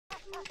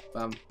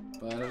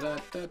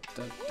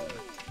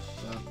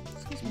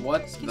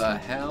What the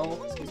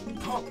hell?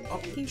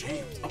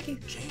 Jam.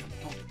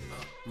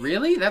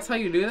 Really? That's how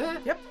you do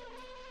that? Yep.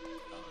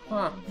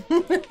 Huh.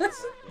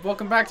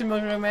 Welcome back to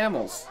Milky Way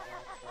Mammals.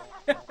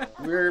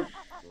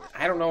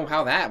 I don't know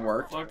how that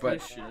worked, Fuck but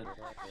this shit.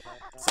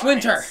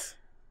 winter.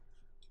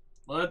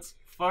 Let's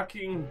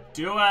fucking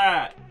do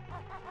it.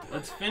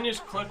 Let's finish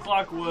Click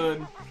Clock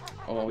Wood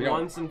Oh, we don't.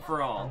 once and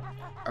for all.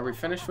 Are we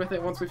finished with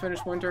it once we finish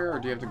winter, or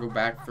do you have to go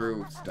back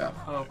through stuff?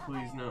 Oh,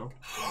 please no.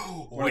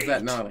 What is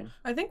that nodding?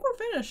 I think we're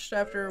finished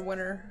after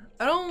winter.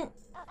 I don't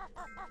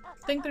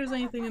think there's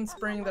anything in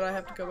spring that I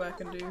have to go back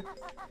and do.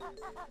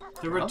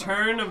 The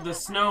return of the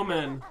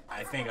snowman.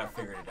 I think I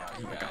figured it out,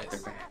 you They're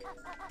guys. back.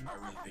 I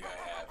really think I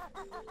have.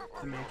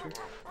 The Matrix.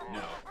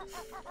 No.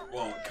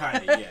 Well,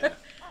 kind of, yeah.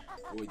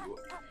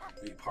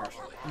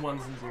 Partially.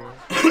 Ones and zeros.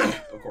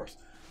 Of course.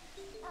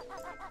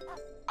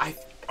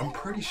 I'm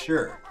pretty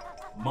sure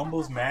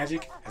Mumbo's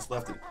magic has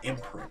left an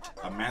imprint,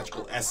 a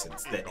magical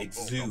essence that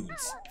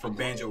exudes from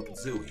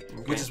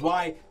Banjo-Kazooie, which is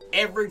why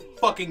every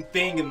fucking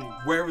thing and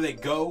wherever they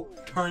go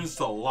turns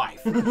to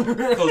life.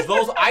 Because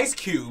those ice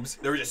cubes,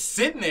 they were just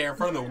sitting there in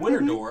front of the winter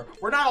door,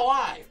 were not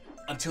alive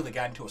until they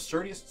got into a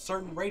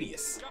certain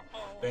radius.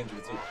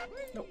 Banjo-Kazooie.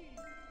 Nope.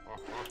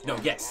 No,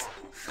 yes.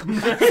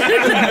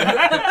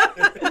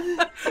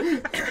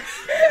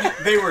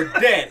 They were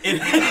dead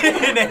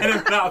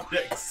inanimate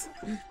objects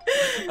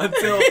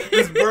until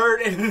this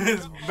bird and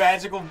this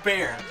magical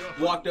bear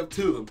walked up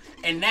to them,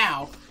 and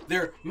now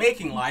they're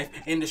making life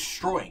and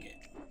destroying it.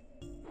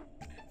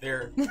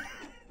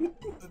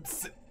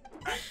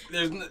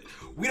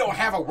 We don't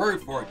have a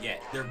word for it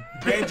yet. They're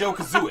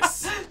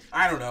Banjo-Kazooists.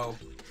 I don't know.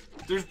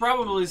 There's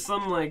probably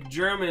some like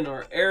German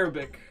or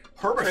Arabic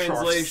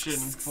translation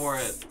for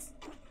it.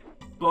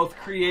 Both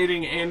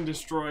creating and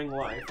destroying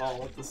life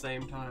all at the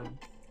same time.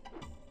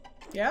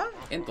 Yeah?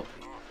 Enthalpy.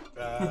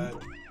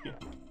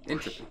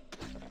 Entropy.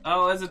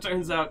 Oh, as it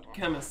turns out,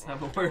 chemists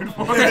have a word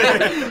for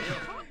it.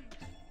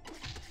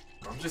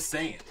 I'm just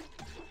saying.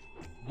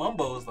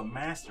 Mumbo is the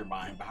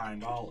mastermind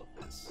behind all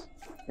of this.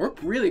 We're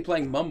really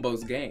playing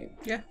Mumbo's game.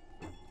 Yeah.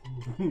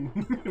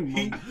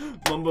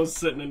 Mumbo's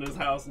sitting in his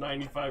house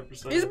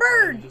 95%. He's a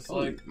bird! Just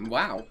like,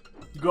 Wow.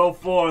 go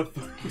forth.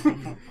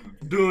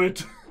 Do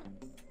it.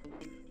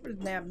 Where's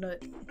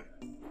Nabnut?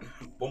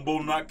 Mumbo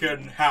not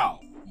caring how.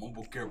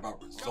 Mumbo care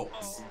about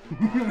results.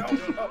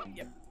 Oh,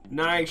 yep.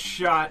 Nice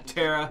shot,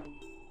 Tara.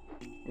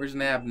 Where's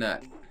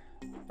Nabnut?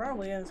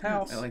 Probably in his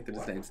house. I like that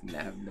his name's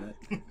Nabnut.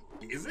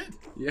 Is it?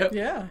 Yep.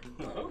 Yeah.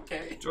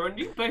 Okay. Jordan,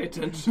 you pay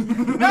attention.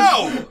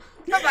 No!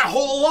 Not my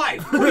whole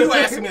life! What are you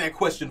asking me that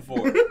question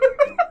for?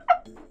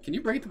 Can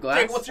you break the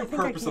glass? Hey, what's your I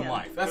think I purpose in can.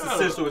 life? That's No.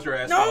 essentially what you're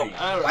asking No! me.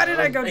 Why did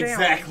I go down?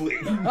 Exactly.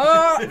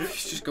 Oh!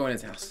 Just go in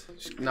his house.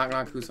 Just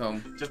knock who's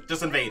home.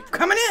 Just invade.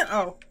 Coming in!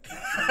 Oh.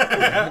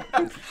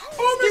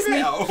 Oh, this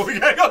now. We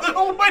gotta go the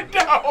whole way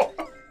down.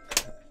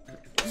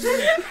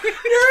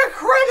 You're a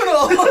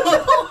criminal.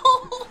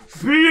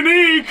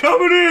 B&E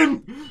coming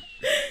in.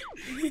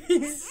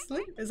 He's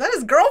asleep. Is that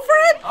his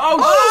girlfriend?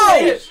 Oh,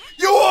 shit.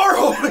 You are.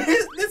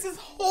 This is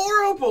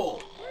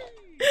horrible.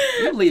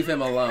 You leave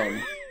him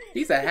alone.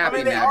 He's a I happy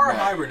mean, they are Nabnut.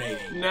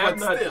 hibernating, but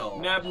still.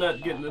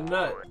 Nabnut getting a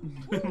nut.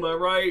 Am I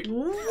right?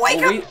 Wake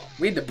Well, up!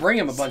 we had to bring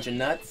him a bunch of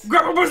nuts.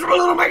 Grab a bunch of my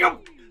little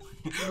makeup.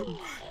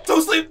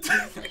 Don't sleep.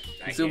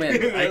 Zoom in.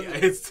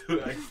 It's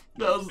too. That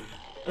was...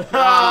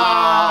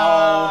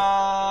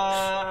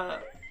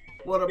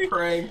 What a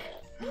prank.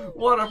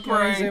 What a Can I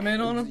prank. zoom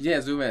in on him?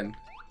 Yeah, zoom in.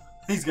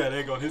 He's got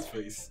egg on his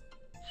face.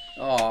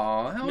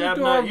 Aw, how Nabnut,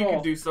 adorable. you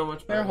can do so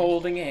much better. They're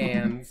holding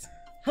hands.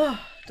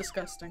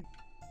 Disgusting.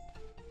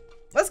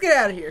 Let's get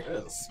out of here. That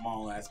is a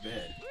small ass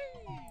bed.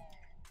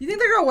 You think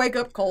they're gonna wake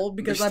up cold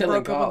because They're I still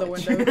in broke open the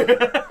college.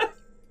 window?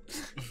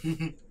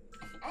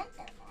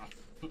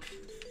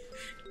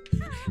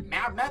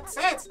 Nabnut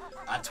says,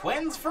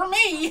 twins for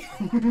me.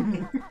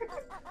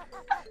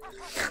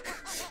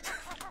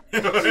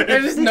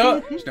 There's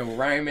no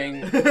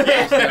rhyming.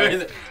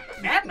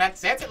 Nabnut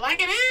says it like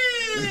it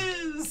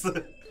is.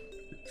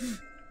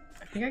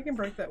 I think I can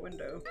break that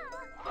window.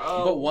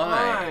 Oh, But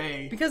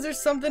why? Because there's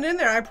something in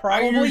there I Are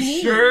probably you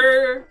need.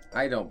 sure?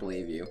 I don't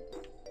believe you.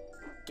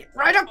 Get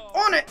right up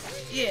on it!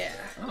 Yeah.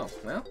 Oh,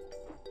 well.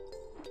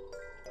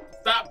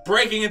 Stop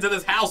breaking into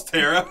this house,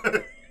 Tara.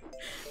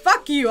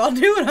 Fuck you, I'll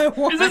do what I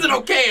want. This isn't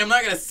okay. I'm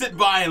not gonna sit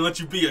by and let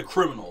you be a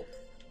criminal.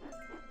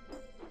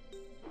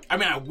 I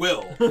mean, I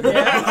will.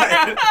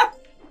 Yeah.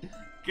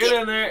 Get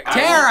in there.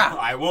 Tara!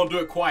 I won't do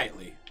it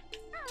quietly.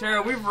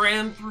 Tara, we've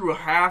ran through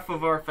half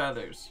of our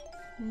feathers.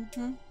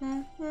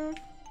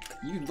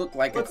 You look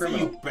like Let's a see you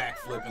criminal.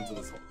 backflip into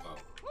this hole. Oh.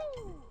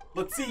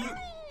 Let's see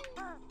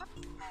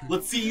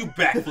you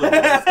backflip into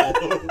this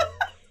hole.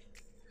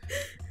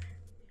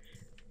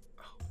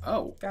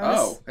 Oh, Guys.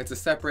 oh, it's a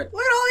separate.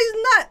 Look at all these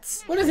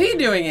nuts! What is he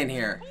doing in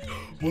here?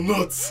 Well,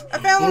 nuts. I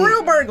found the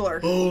real burglar.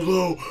 Oh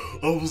no,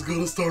 I was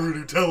gonna start a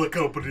Nutella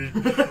company.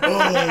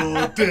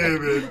 Oh,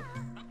 damn it.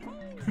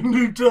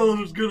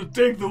 Nutella's gonna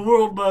take the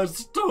world by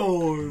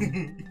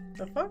storm.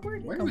 The fuck?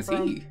 Where'd you Where come was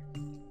from? he?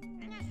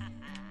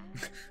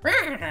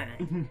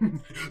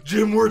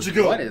 Jim, where'd you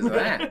go? What is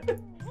that?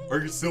 Are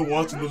you still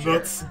watching the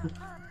nuts?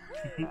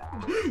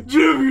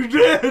 Jim, you're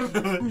dead!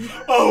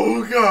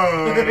 Oh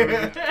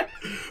god!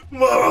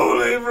 My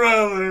only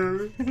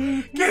brother!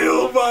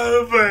 Killed by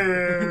a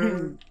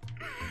bear!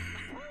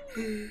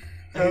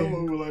 How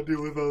long will I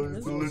deal with all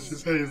these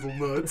delicious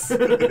hazelnuts?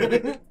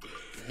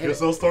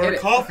 Guess I'll start a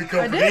coffee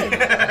company.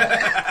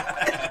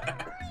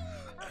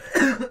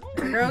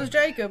 There goes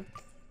Jacob.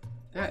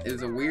 That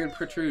is a weird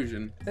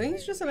protrusion. I think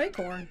it's just an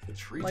acorn. The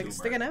tree Like tumor.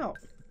 sticking out.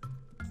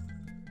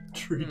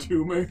 Tree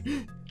tumor.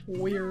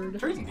 Weird.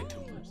 Trees can get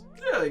tumors.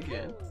 Yeah, they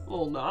can.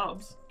 Little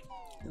knobs.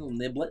 Little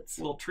niblets.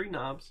 Little tree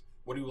knobs.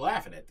 What are you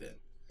laughing at then?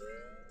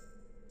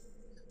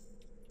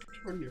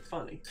 Jordan, you're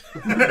funny.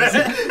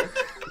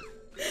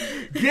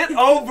 Get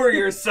over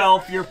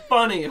yourself. You're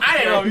funny. I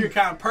didn't know if you're the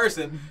kind of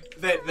person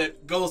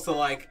that goes to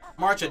like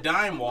March of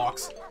Dime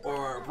walks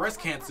or breast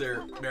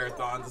cancer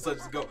marathons and such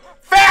as go,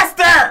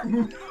 faster!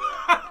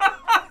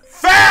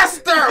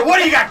 Faster! What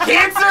do you got,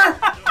 cancer?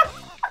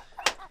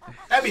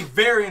 That'd be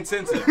very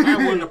insensitive. I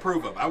wouldn't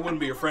approve of. I wouldn't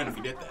be your friend if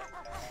you did that.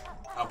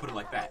 I'll put it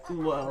like that.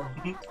 Well.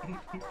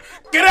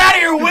 Get out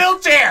of your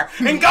wheelchair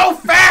and go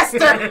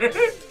faster!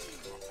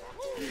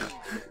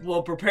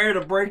 Well, prepare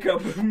to break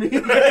up with me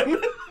then.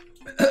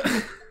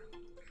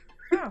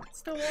 Oh, it's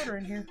still water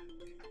in here.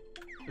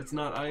 It's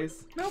not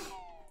ice. Nope.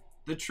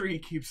 The tree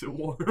keeps it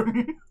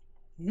warm.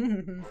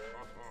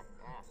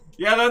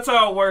 Yeah, that's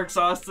how it works,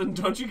 Austin.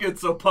 Don't you get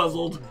so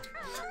puzzled.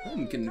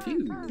 I'm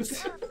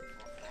confused.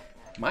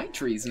 My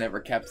trees never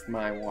kept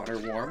my water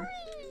warm.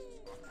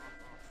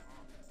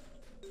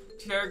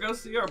 Tara, go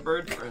see our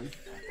bird friend.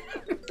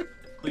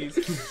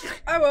 Please.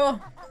 I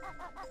will.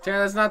 Tara,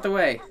 that's not the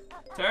way.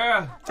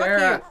 Tara!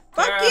 Tara.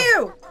 Fuck Tara.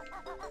 you!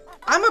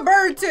 I'm a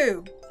bird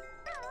too.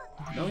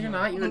 No, you're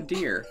not. You're a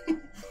deer.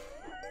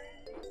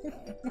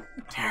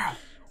 Tara!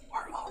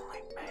 We're only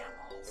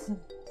mammals.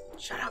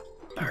 Shut up.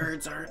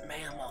 Birds aren't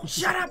mammals.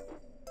 Shut up!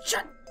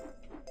 Shut.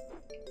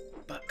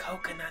 But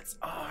coconuts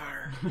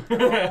are.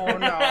 Oh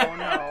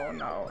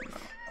no.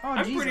 Oh,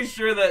 I'm Jesus. pretty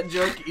sure that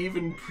joke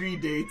even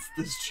predates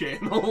this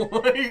channel.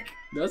 Like,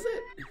 Does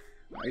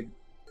it?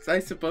 I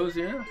suppose,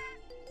 yeah.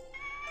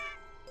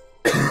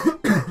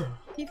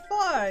 He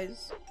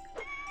flies.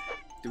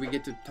 Do we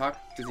get to talk?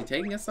 Is he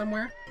taking us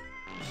somewhere?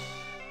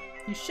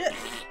 You shit.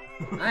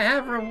 I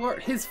have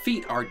reward. His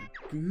feet are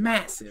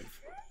massive.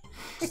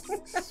 Got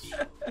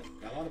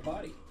a lot of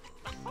body.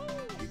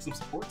 Need some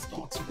support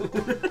stalks.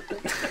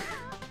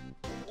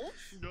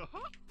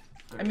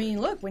 I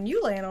mean, look, when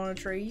you land on a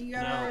tree, you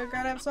gotta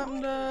have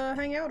something to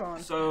hang out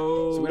on.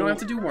 so So we don't have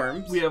to do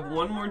worms. We have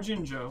one more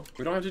Jinjo.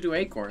 We don't have to do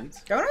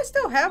acorns. Don't I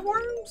still have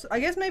worms? I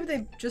guess maybe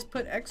they just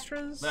put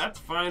extras. That's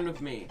fine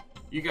with me.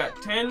 You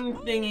got 10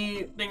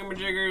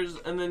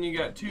 thingamajiggers, and then you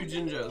got 2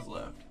 Jinjos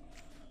left.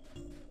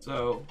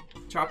 So,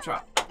 chop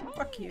chop.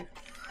 Fuck you.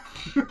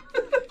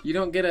 You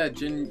don't get a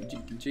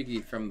jiggy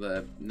from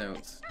the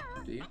notes,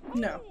 do you?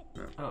 No.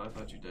 Oh, I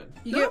thought you did.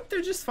 You Nope,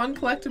 they're just fun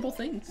collectible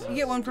things.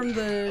 get one from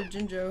the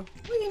Jinjo.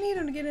 Well, you need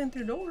them to get in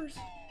through doors.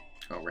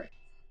 Oh, right.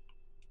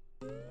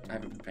 I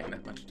haven't been paying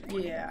that much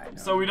attention. Yeah, I know.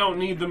 So we don't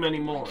need them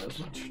anymore, is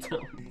what you're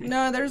telling me.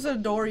 No, there's a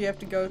door you have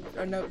to go,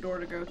 a note door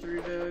to go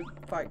through to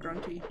fight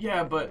Grunty.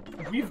 Yeah, but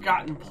we've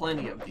gotten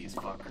plenty of these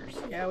fuckers.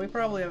 Yeah, we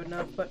probably have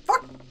enough, but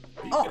fuck!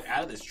 You Oh. get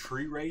out of this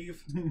tree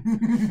rave?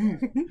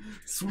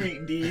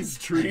 Sweet D's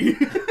tree.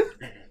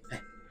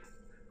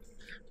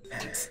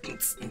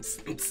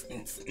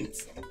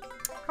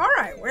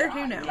 Alright, where to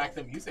You now? like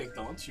the music,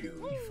 don't you?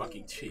 You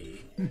fucking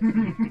tree.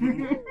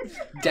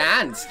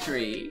 Dance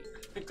tree.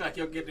 Looks like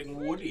you're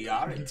getting woody,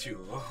 aren't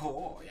you?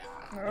 Oh,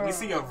 yeah. Let me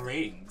see your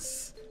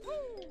rings.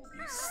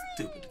 You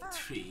stupid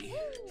tree.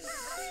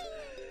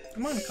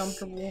 I'm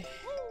uncomfortable.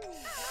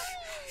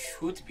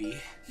 Should be.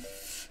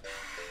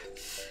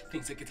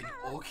 Things are getting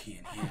orky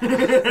in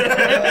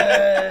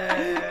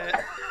here.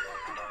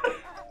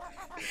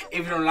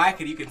 If you don't like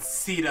it, you can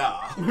sit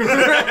up.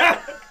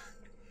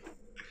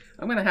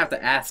 I'm gonna have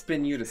to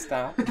Aspen you to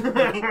stop.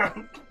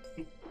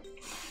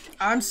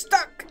 I'm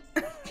stuck!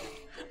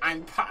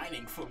 I'm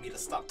pining for me to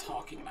stop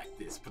talking like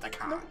this, but I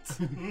can't.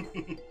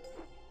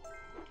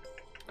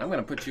 I'm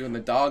gonna put you in the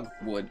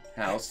dogwood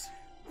house.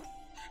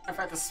 I've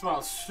had to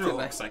smell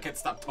strokes, so I can't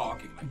stop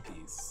talking like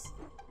this.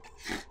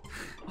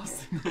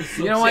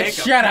 You know what?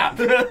 Jacob. Shut up!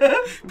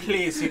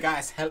 Please, you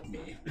guys, help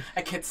me.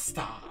 I can't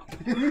stop.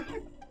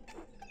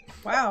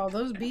 Wow,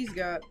 those bees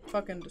got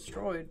fucking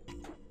destroyed.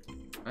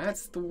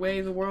 That's the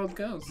way the world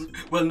goes.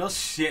 Well, no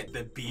shit,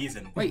 the bees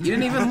and... Wait, you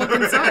didn't even look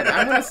inside.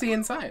 I want to see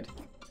inside.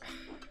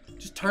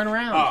 Just turn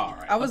around.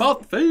 Alright. I was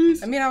About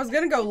face. I mean, I was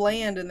gonna go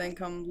land and then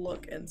come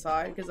look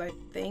inside, because I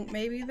think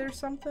maybe there's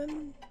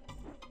something.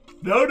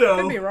 No,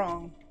 Could be no.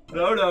 wrong.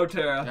 No,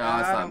 Tara. No, it's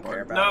I not don't care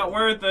important. about Not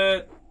worth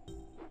it.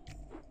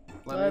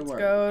 Let me Let's work.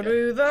 go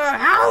to the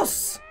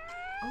house!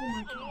 Oh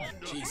my god.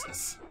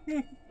 Jesus.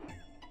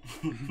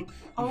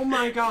 Oh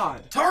my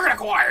god. Target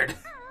acquired!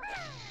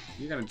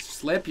 You're gonna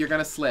slip, you're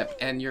gonna slip,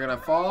 and you're gonna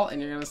fall,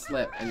 and you're gonna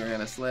slip, and you're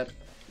gonna slip,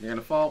 you're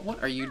gonna fall.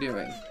 What are you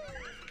doing?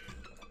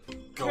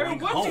 Tara, going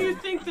what home. do you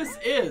think this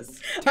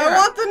is? I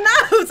want the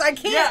nose. I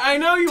can't. Yeah, I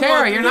know you want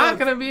Tara, the you're not nose.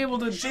 gonna be able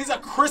to. She's a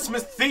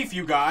Christmas thief,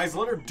 you guys.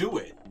 Let her do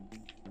it.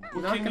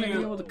 You're not Can gonna you-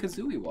 be able to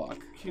Kazooie walk.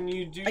 Can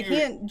you do I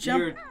can't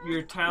jump.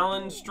 your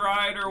talon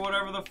stride or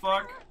whatever the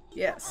fuck?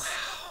 Yes.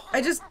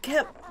 I just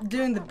kept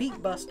doing the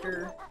beat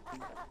buster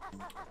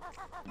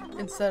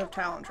instead of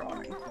talon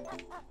trotting.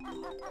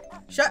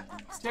 Shut.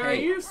 Tara, are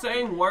Hey. you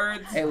saying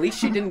words? Hey, at least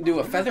she didn't do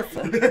a feather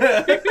flip.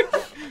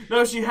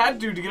 No, she had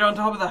to get on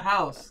top of the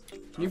house.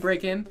 Can you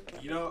break in?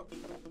 You know,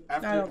 I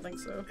after don't think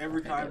so.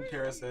 every time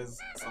Tara says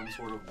some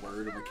sort of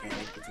word or mechanic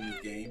that's in this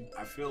game,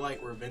 I feel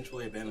like we're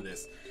eventually at the end of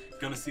this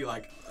gonna see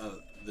like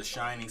the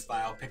Shining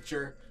style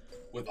picture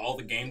with all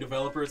the game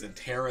developers and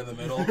Tara in the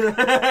middle.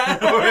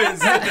 Where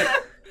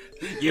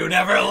it's, you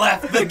never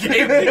left the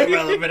game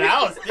development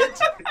house, did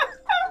you?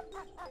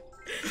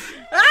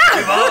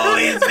 I've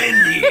always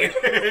been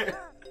here.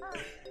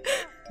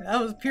 That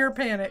was pure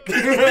panic.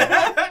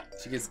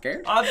 She gets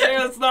scared? Oh,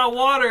 Tara, it's not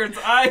water, it's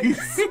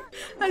ice.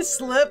 I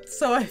slipped,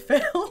 so I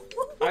fell.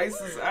 Ice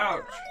is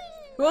ouch.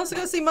 Who wants to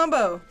go see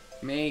Mumbo?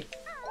 Me.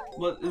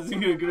 What, is he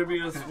gonna be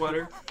in a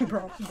sweater?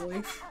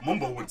 Probably.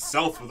 Mumbo went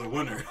south for the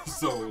winter,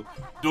 so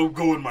don't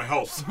go in my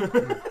house.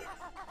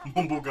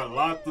 Mumbo got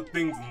lots of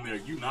things in there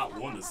you not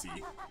want to see.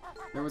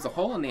 There was a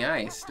hole in the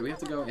ice. Do we have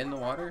to go in the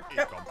water?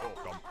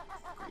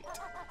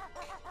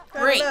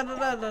 Great.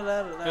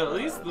 At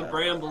least the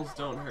brambles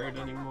don't hurt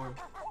anymore.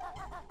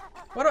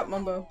 What up,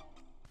 Mumbo?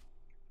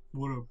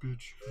 What up,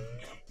 bitch?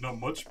 Not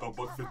much, about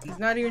 $1.50. He's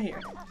not even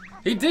here.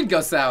 He did go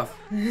south.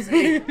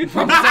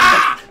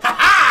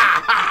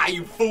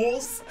 You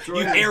fools!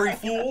 Jordan. You hairy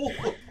fool!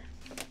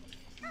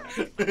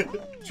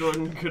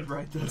 Jordan could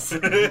write this.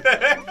 I'm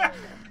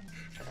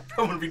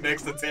gonna be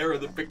next to Tara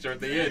in the picture at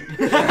the end.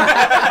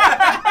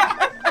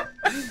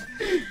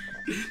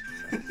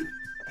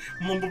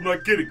 Mumbo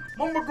not kidding.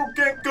 Mumbo go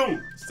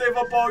Cancun. Save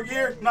up all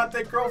year, not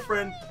that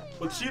girlfriend.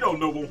 But she don't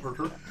know won't hurt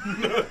her.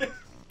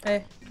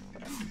 Hey.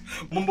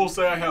 Mumbo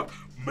say I have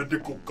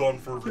medical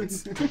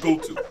conference to go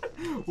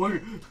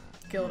to.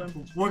 Killed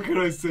him. What can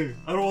I say?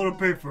 I don't want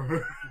to pay for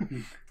her.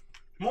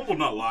 Mumbo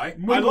not lie.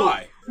 Mumbo, I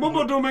lie.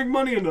 Mumbo don't make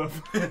money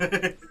enough.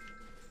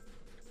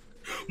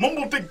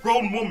 Mumbo think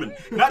grown woman,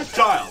 not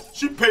child.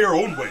 She pay her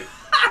own way.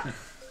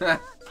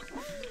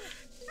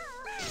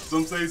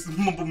 Some say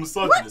Mumbo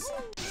misogynist.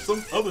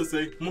 Some others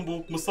say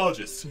Mumbo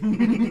massagist.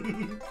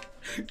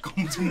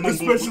 Come to Mumbo.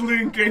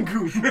 Especially in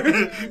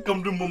Cancun.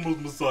 Come to Mumbo's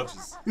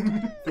massages.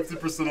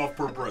 50% off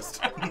per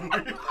breast.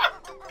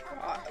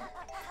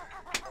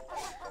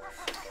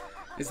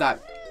 Does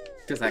that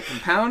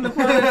compound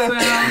upon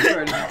itself?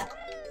 Or no?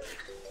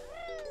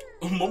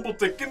 Mumbo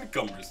take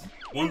incomers.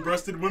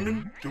 1-breasted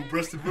women,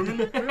 2-breasted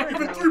women,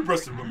 even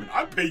 3-breasted women.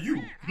 I pay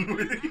you.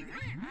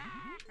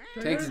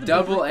 Takes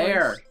double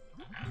air.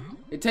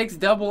 It takes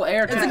double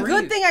air to It's a breathe.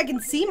 good thing I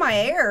can see my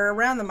air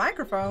around the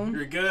microphone.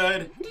 You're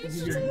good.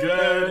 You're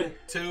good.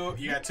 2.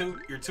 You got 2.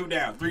 You're 2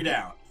 down. 3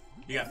 down.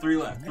 You got 3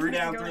 left. 3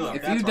 down, 3 left.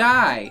 If That's you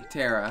right. die,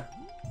 Tara.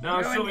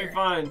 No, Go she'll in be here.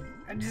 fine.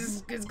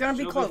 It's gonna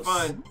be She'll close. be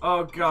fine.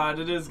 Oh god,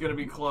 it is gonna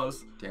be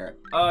close. Tara.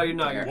 Oh, you're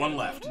not. There. You're 1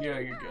 left. Yeah,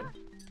 you're good.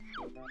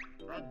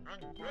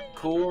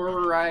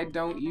 Core, I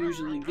don't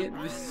usually get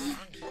this.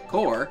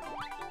 Core?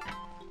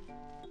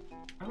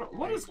 I don't,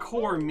 what does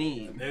core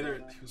mean?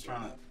 He was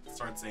trying to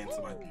start saying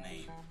somebody's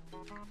name.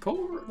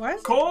 Core? Why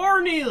is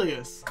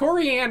Cornelius.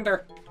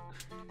 Coriander.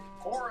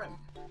 Corin.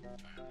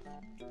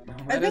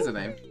 That is a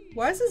name.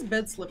 Why is this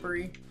bed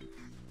slippery?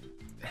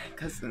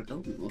 Because,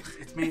 ooh.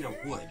 It's made of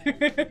wood.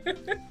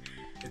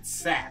 It's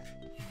sap.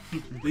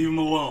 Leave him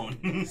alone.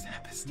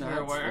 Sap is Tara,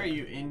 not. why are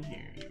you in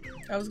here?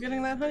 I was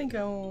getting that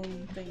honeycomb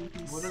thing.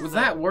 What is Was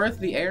that worth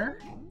the air?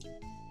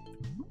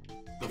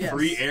 The Yes.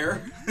 free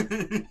air.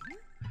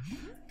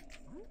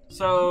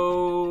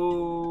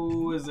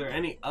 So, is there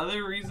any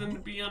other reason to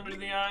be under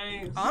the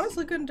ice?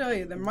 Honestly, couldn't tell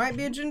you. There might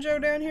be a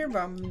Jinjo down here,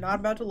 but I'm not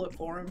about to look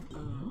for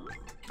him.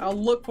 I'll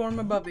look for him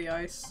above the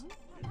ice.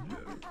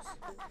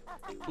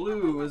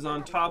 Blue is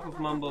on top of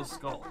Mumbo's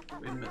skull.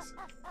 We missed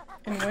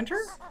it. In winter?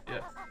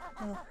 Yeah.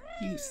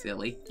 You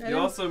silly. You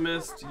also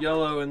missed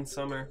yellow in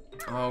summer.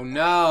 Oh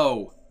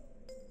no!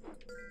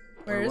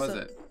 Where is was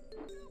it?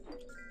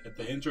 At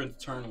the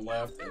entrance, turn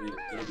left, and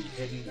it'll be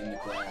hidden in the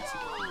grass.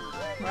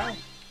 Wow.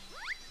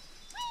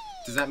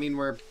 Does that mean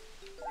we're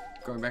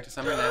going back to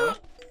summer now?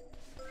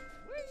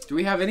 Do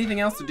we have anything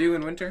else to do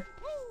in winter?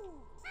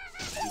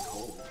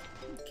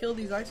 Kill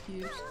these ice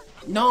cubes.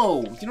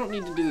 No! You don't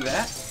need to do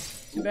that.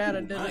 Too bad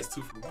I did Nice, it.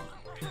 2 for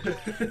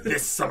 1.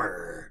 This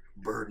summer,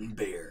 Bird and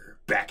Bear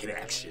back in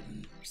action.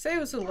 Did you say it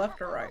was to the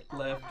left or right?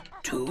 Left.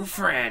 2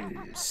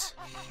 friends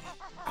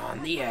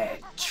on the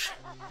edge.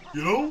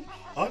 You know,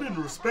 I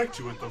didn't respect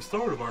you at the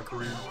start of our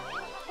career.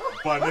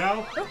 By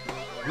now,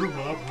 you're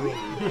my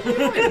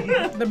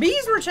brother. The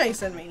bees were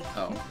chasing me.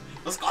 Oh.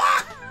 Let's go!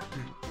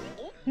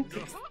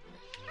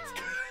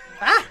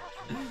 Ah!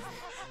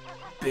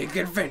 Big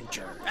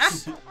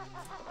adventures.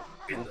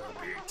 In the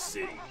big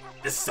city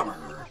this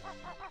summer.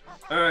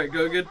 Alright,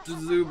 go get the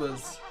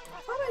Zubas.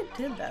 I thought I I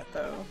did that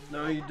though.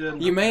 No, you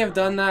didn't. You may have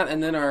done that,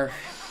 and then our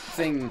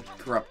thing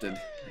corrupted,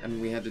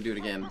 and we had to do it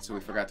again, so we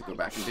forgot to go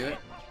back and do it.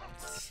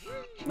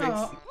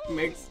 No,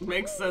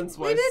 Makes sense.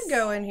 Why we did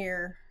go in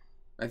here.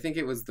 I think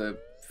it was the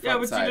front Yeah,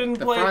 but side. you didn't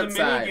play the front mini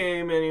side.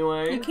 game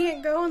anyway. You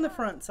can't go on the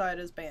front side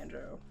as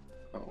Banjo.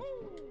 Oh.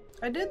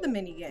 I did the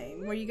mini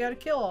game where you gotta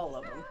kill all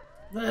of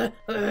them.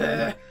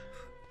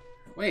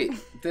 Wait,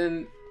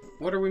 then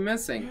what are we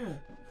missing? Yeah.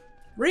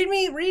 Read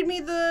me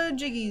the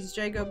jiggies,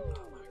 Jacob.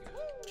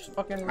 Just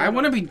fucking. I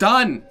want to be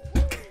done.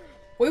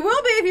 We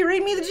will be if you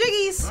read me the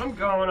jiggies. I'm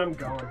going.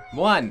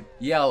 1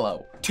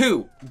 yellow,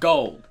 2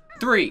 gold,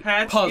 3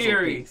 Hatch puzzle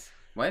Eerie. piece.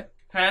 What?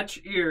 Hatch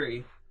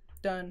Eerie.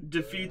 Done.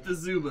 Defeat the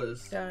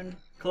Zubas. Done.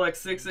 Collect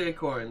 6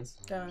 acorns.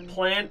 Done.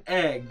 Plant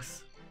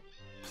eggs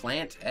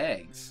Plant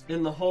eggs.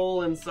 in the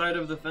hole inside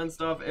of the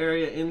fenced-off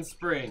area in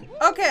spring.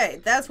 Okay,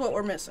 that's what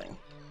we're missing.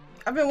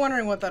 I've been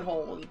wondering what that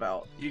hole was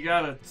about. You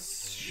gotta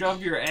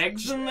shove your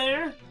eggs in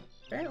there?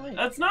 Apparently.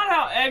 That's not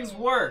how eggs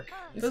work.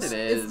 Yes, it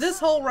is. It's this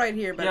hole right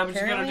here, but Yeah, but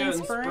you gotta apparently do it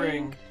in spring.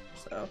 spring.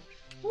 So,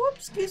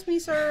 whoops, excuse me,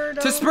 sir.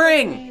 Don't To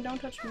spring! touch me,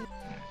 don't touch me.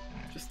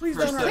 Just Please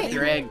first don't up hurt me.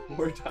 your egg.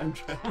 We're time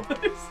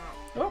travelers.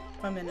 Oh,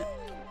 I'm in it.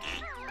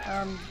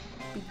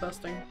 Be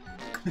busting.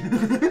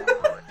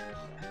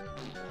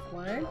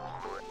 One,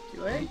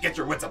 2 eggs. Get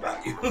your wits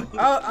about you.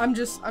 Oh, I'm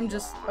just,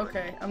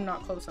 okay, I'm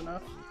not close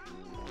enough.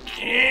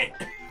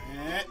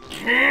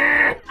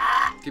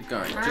 Keep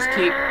going. Just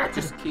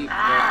keep going.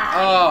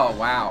 Oh,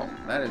 wow.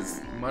 That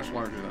is much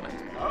larger than I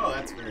expected. Oh,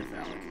 that's very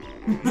phallic.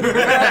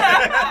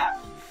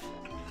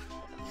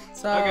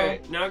 So, Okay,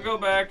 now go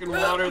back and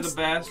water the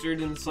bastard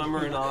in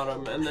summer and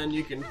autumn, and then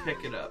you can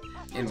pick it up.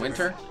 In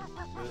winter?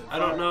 I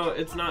don't know,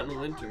 it's not in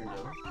winter,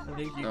 no. I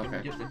think you can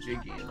Okay. get the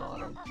jiggy in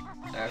autumn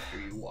after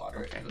you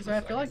water it. so I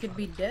feel like it'd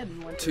be dead in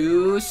winter.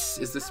 To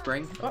is the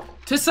spring? Oh.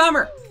 To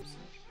summer.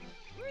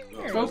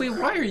 Here. Toby,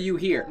 why are you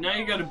here? Now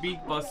you gotta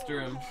beak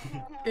buster him.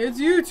 It's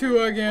you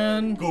two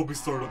again. Go be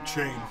startup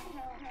chain.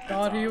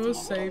 Thought he was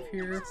safe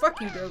here. Fuck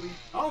you, Dobie.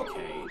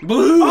 Okay.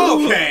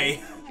 Boo!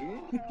 Okay.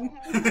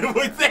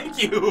 Well,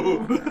 thank you.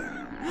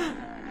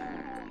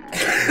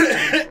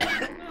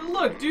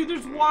 Look, dude,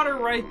 there's water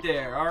right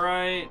there,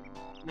 alright?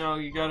 No,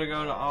 you gotta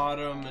go to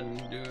autumn and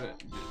do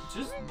it.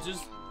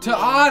 Just To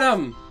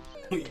autumn.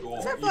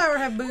 Does that flower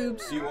have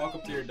boobs? You walk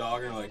up to your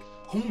dog and you're like,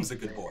 Holmes a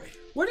good boy.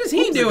 What is he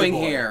Who's a good doing boy?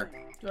 here?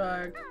 Do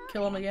I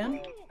kill him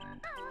again?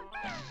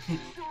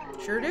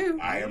 Sure do.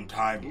 I am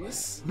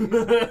timeless,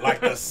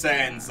 like the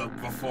sands of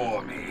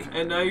before me.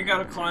 And now you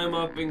gotta climb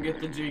up and get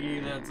the jiggy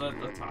that's at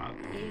the top.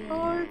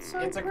 Oh, it's so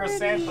It's a pretty.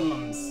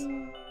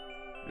 chrysanthemums.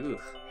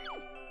 Ugh.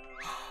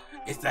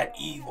 It's that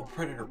evil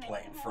predator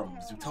plant from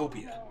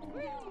Zootopia.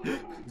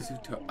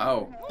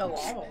 Oh. The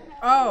lava.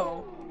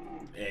 Oh.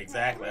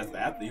 Exactly. That's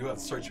that. You have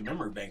to search your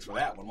memory banks for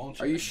that one, won't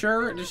you? Are you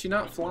sure? Does she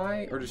not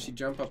fly, or does she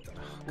jump up?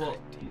 Well,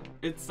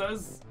 it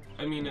says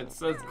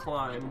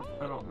climb.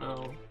 I don't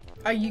know.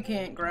 You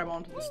can't grab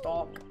onto the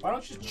stalk. Why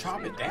don't you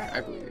chop it down?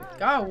 I believe you.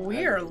 God,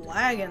 we are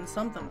lagging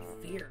something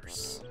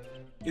fierce.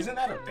 Isn't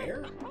that a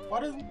bear? Why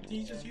doesn't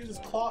he just use his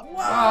claw?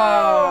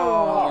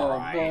 Oh,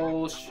 Alright.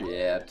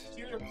 bullshit. Just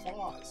use your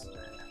claws.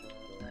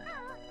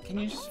 Can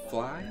you just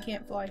fly?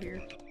 Can't fly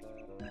here.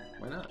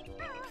 Why not?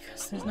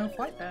 Because there's no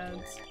flight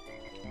pads.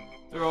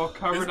 They're all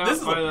covered This up is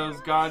by a-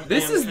 those goddamn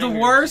This is the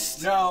fingers.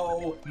 worst.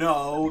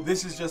 No,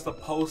 this is just a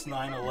post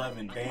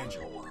 9/11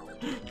 Banjo world.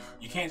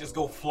 You can't just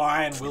go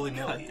flying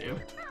willy-nilly.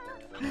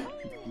 Goddamn.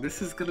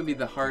 This is gonna be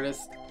the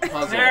hardest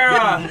puzzle.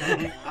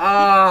 Sarah!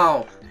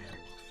 Oh.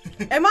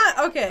 Am I?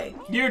 Okay.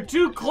 You're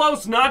too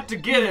close not to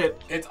get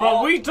it. It's But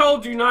all- we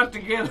told you not to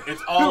get it.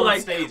 It's all like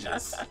in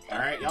stages.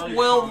 Alright, y'all need to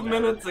 12 calm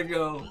down. minutes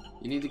ago.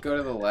 You need to go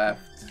to the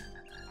left.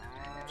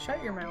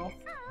 Shut your mouth.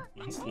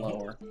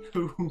 Slower.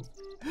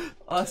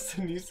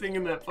 Austin, you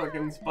singing that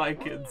fucking Spy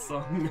Kids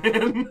song,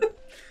 man.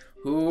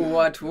 Who,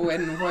 what,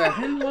 when, where,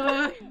 and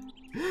why?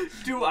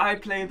 Do I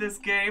play this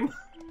game?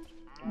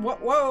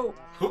 Whoa.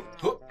 Hoop,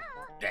 hoop.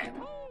 Damn.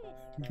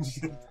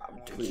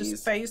 Please.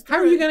 Just phase How are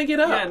through you it. gonna get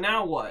up? Yeah,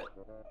 now what?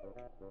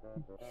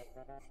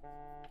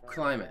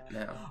 Climb it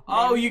now.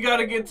 Oh, you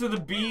gotta get to the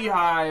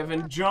beehive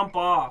and jump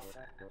off.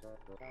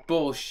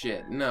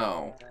 Bullshit.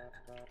 No.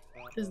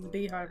 Is the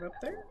beehive up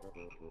there?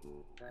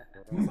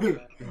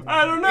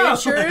 I don't know. It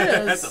sure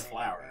That's a is.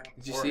 flower.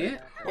 Did you see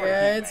it? Or a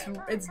Yeah,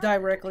 He-Man. it's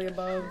directly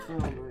above. Oh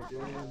my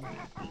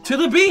god. To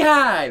the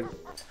beehive!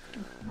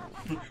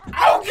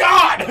 Oh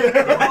God!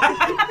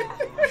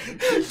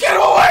 Get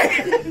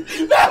away!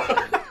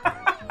 No!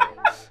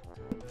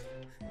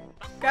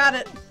 Got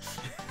it.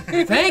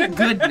 Thank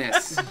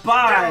goodness.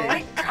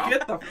 Bye.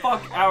 Get the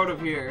fuck out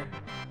of here.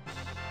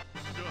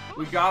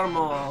 We got them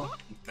all.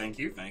 Thank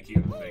you.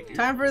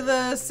 Time for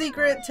the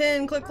secret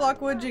 10 Click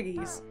Clockwood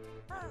Jiggies.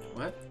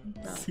 What?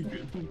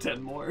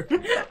 10 more.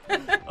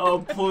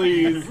 Oh,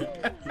 please.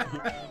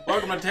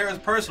 Welcome to Tara's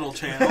personal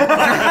channel.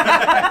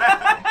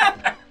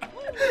 I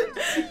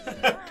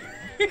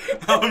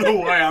don't know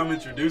why I'm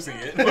introducing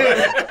it.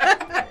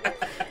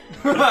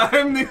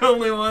 I'm the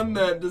only one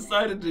that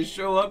decided to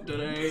show up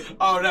today.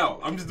 Oh no,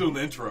 I'm just doing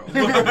the intro.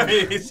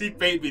 She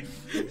paid me.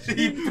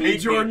 She paid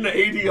Jordan me.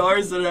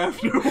 ADRs it He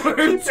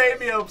afterwards. paid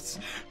me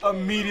a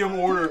medium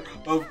order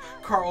of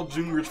Carl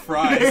Jr.'s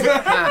fries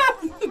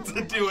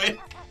to do it.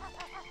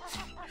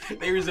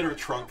 They was in her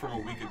trunk from a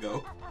week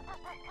ago.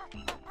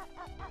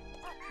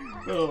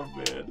 Oh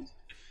man.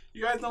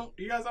 You guys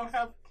don't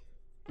have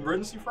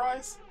emergency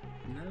fries?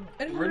 No.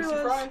 I didn't Emergency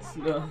realize. fries?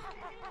 No.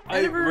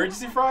 I never-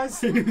 Emergency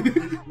fries?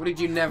 What did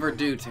you never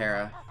do,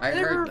 Tara? I I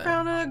never heard that.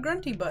 found a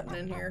grunty button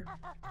in here.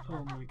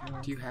 Oh my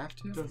god. Do you have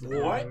to? Doesn't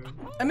What? matter.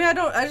 I mean,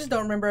 I just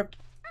don't remember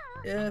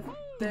if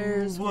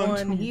there's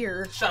one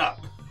here. Shut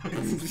up.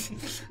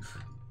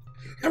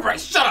 Everybody,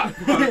 shut up!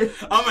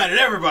 I'm mad at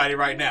everybody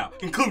right now,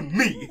 including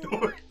me.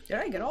 Did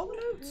I get all the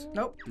notes?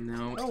 Nope.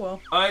 No. Oh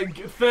well.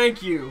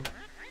 Thank you.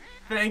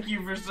 Thank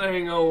you for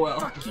saying oh well.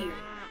 Fuck you.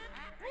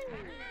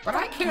 But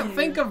I can't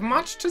think of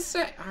much to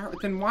say.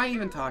 Then why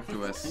even talk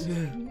to us?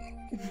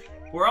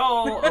 We're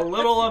all a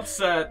little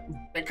upset.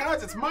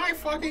 Because it's my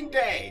fucking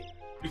day.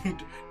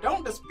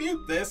 Don't dispute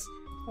this.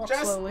 Walk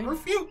Just slowly.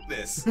 refute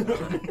this.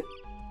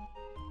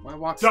 Why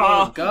walk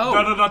slow? Go.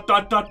 Da da da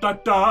da da da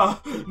da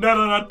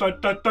da da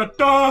da da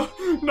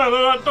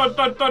da da da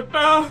da da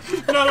da.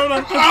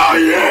 Oh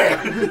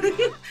yeah!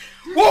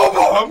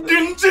 Whoa, I'm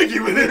getting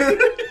jiggy with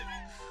it.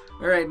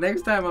 Alright,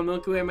 next time on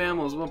Milky Way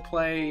Mammals, we'll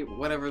play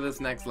whatever this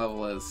next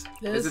level is.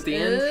 This Is it the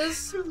end?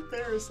 is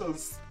They're so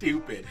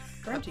stupid.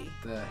 grunty.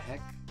 The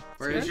heck?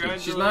 Where is she?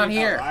 Congratulations. She's not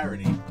here.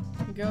 Irony.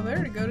 You go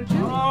there to go to Tooty.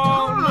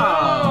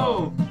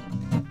 Oh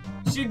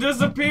no! She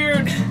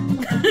disappeared.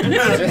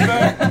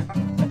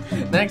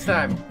 Next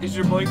time. Is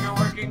your blinker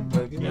working?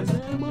 Yes.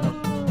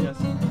 No. Yes.